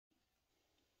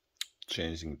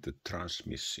changing the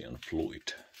transmission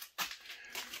fluid.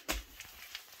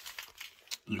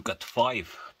 Look at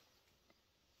 5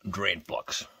 drain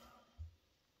plugs.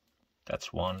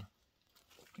 That's one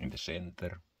in the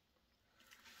center.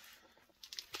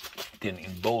 Then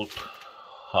in both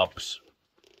hubs,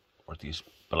 or these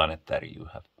planetary, you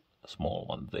have a small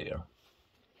one there.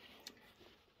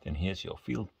 Then here's your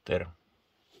filter.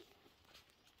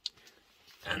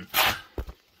 And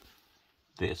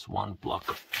there's one plug.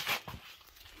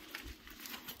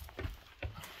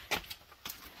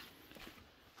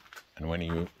 And when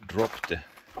you drop the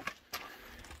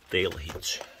tail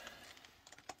hitch,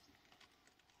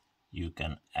 you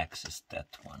can access that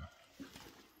one.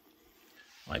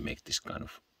 I make this kind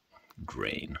of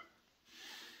drain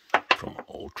from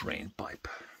old drain pipe.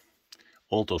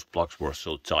 All those plugs were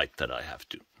so tight that I have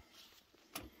to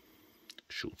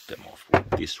shoot them off with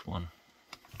this one.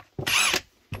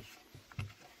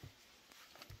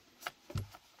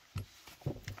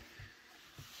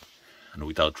 And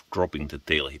without dropping the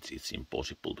tail hitch, it's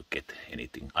impossible to get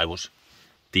anything. I was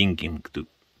thinking to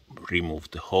remove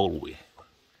the whole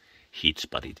hitch,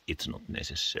 but it's not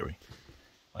necessary.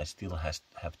 I still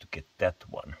have to get that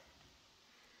one.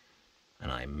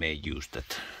 And I may use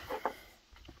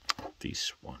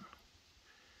this one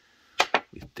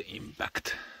with the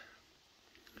impact.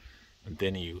 And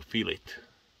then you fill it.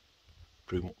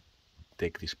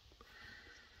 Take this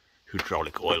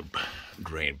hydraulic oil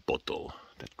drain bottle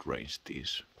that drains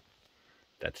these.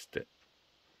 That's the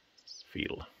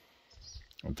fill.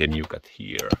 And then you got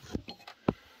here.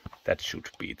 That should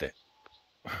be the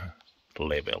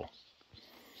level.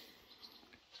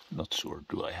 Not sure,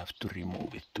 do I have to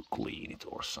remove it to clean it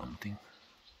or something?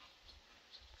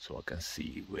 So I can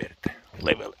see where the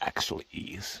level actually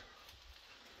is.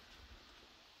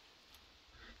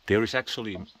 There is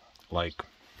actually, like,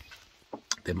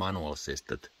 the manual says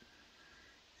that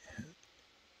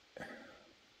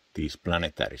these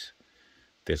planetaries,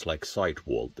 there's like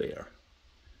sidewall there.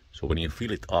 So when you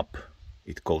fill it up,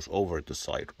 it goes over the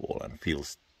sidewall and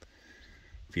fills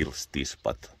this,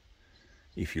 but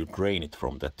if you drain it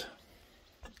from that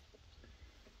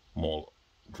small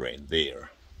drain there,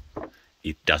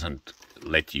 it doesn't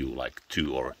let you like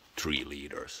 2 or 3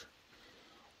 liters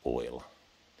oil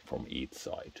from each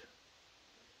side.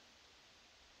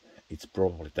 It's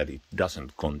probably that it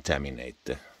doesn't contaminate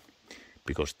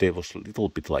because there was a little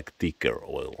bit like thicker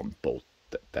oil on both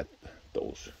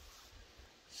those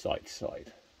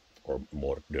side or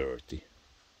more dirty.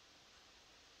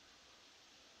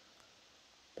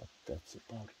 But that's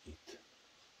about it.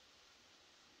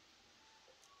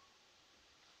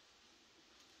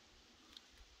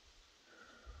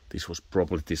 This was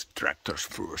probably this tractor's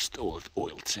first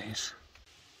oil change.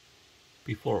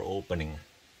 Before opening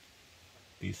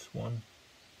this one,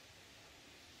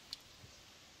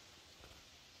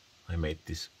 I made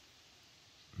this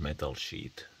metal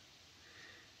sheet,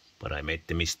 but I made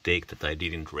the mistake that I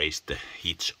didn't raise the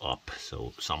hitch up,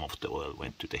 so some of the oil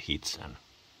went to the hitch and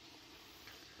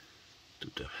to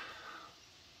the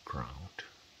ground.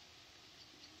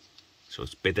 So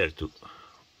it's better to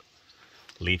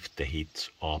lift the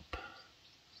hitch up.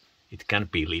 It can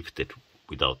be lifted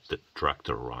without the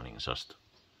tractor running, just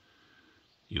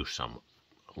use some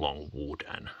long wood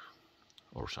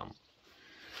or some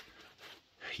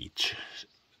hitch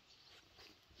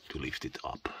to lift it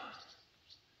up,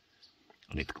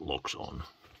 and it locks on.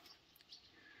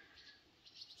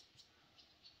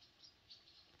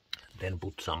 Then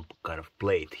put some kind of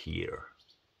plate here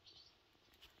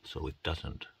so it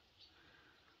doesn't,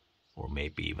 or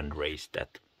maybe even raise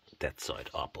that side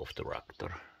up of the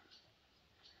tractor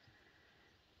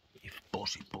if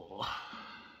possible.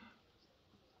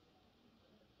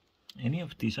 Any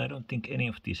of these, I don't think any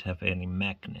of these have any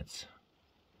magnets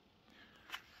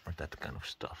or that kind of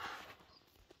stuff.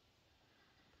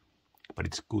 But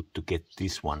it's good to get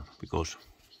this one because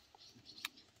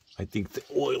I think the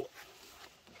oil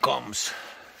comes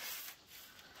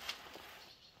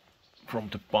from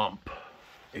the pump.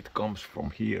 It comes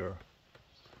from here.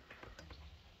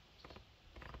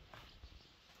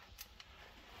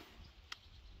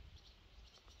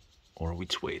 Or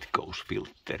which way it goes,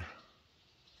 filter.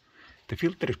 The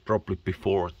filter is probably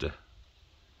before the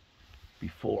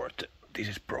this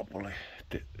is probably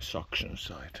the suction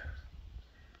side.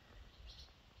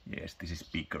 Yes, this is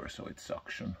bigger, so it's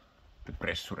suction. The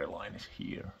pressure line is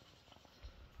here.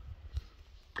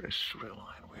 Pressure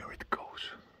line, where it goes.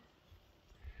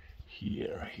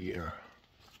 Here.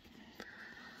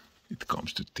 It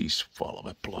comes to this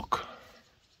valve block.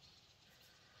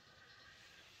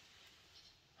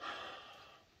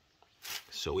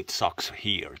 So it sucks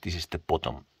here. This is the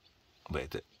bottom where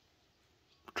the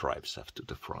drive shaft to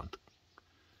the front.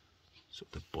 So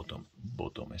the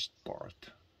bottomest part.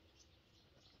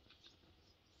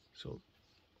 So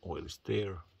oil is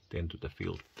there, then to the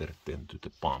filter, then to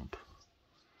the pump.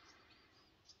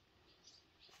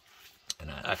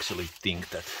 And I actually think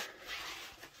that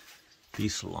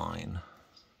this line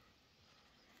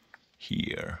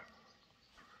here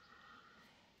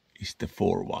is the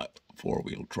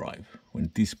four-wheel drive. When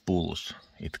this pulls,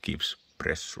 it gives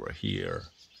pressure here,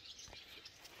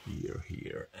 here,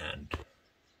 here, and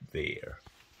there.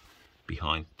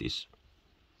 Behind this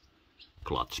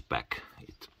clutch pack,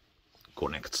 it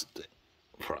connects the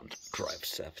front drive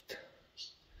shaft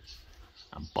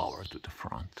and power to the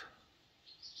front.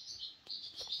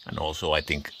 And also I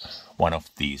think one of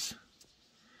these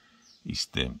is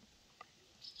the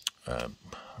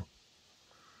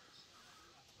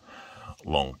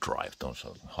long drive, those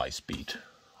are high speed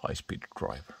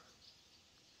drive.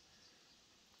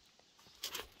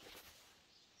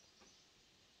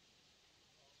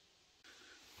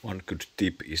 One good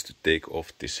tip is to take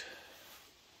off this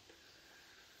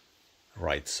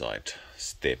right side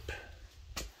step.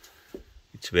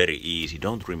 It's very easy.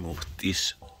 Don't remove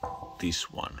this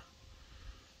one.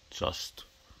 Just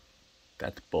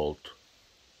that bolt.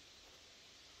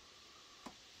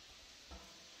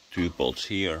 2 bolts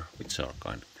here, which are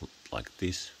kind of like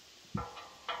this.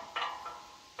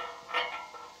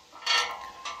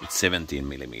 It's 17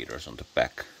 millimeters on the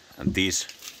back, and these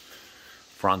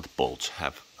front bolts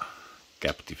have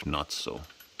captive nuts, so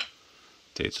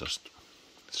they just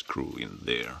screw in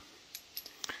there.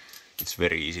 It's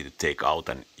very easy to take out,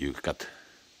 and you got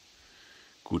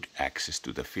good access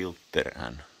to the filter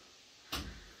and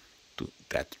to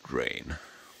that drain.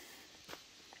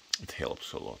 It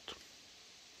helps a lot.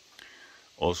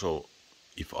 Also,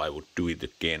 if I would do it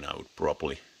again, I would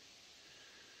probably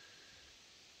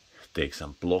take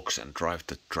some blocks and drive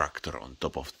the tractor on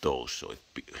top of those, so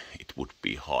it would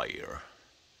be higher.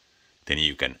 Then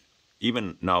you can,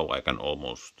 even now I can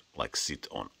almost like sit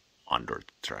on under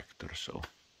the tractor, so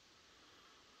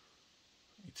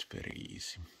it's very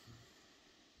easy.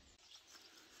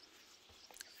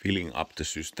 Filling up the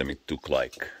system, it took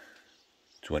like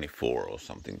 24 or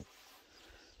something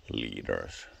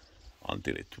liters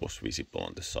until it was visible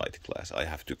on the side glass. I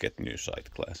have to get new side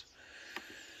glass.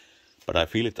 But I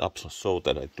fill it up so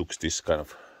that I took this kind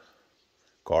of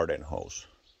garden hose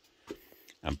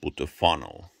and put the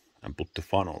funnel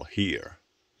here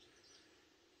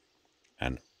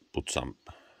and put some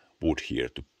wood here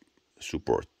to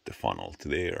support the funnel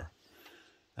there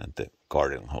and the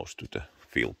garden hose to the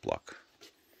fill plug.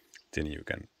 Then you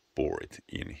can pour it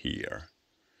in here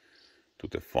to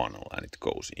the funnel and it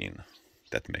goes in.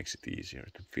 That makes it easier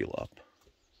to fill up.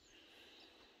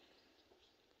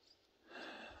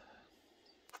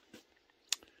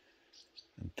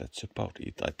 And that's about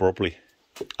it.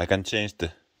 I can change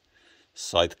the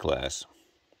side glass.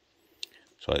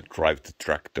 So I drive the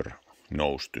tractor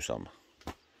nose to some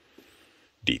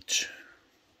ditch,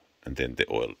 and then the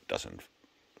oil doesn't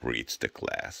reach the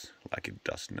glass like it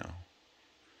does now.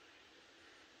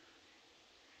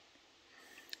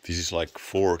 This is like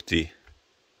 41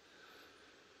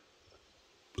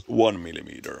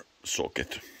 millimeter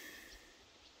socket.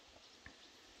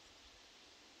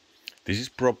 This is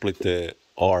probably the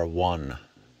R1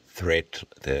 thread,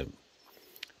 the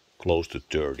close to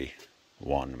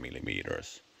 31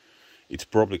 millimeters. It's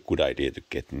probably a good idea to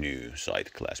get new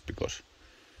side glass, because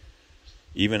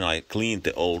even I cleaned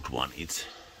the old one, it's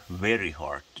very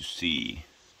hard to see.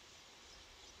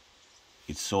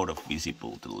 It's sort of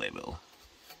visible, the level.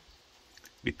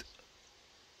 With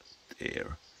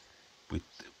there, with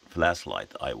the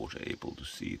flashlight I was able to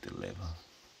see the level.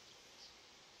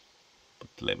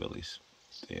 But level is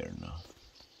there now.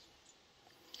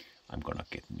 I'm gonna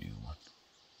get new one.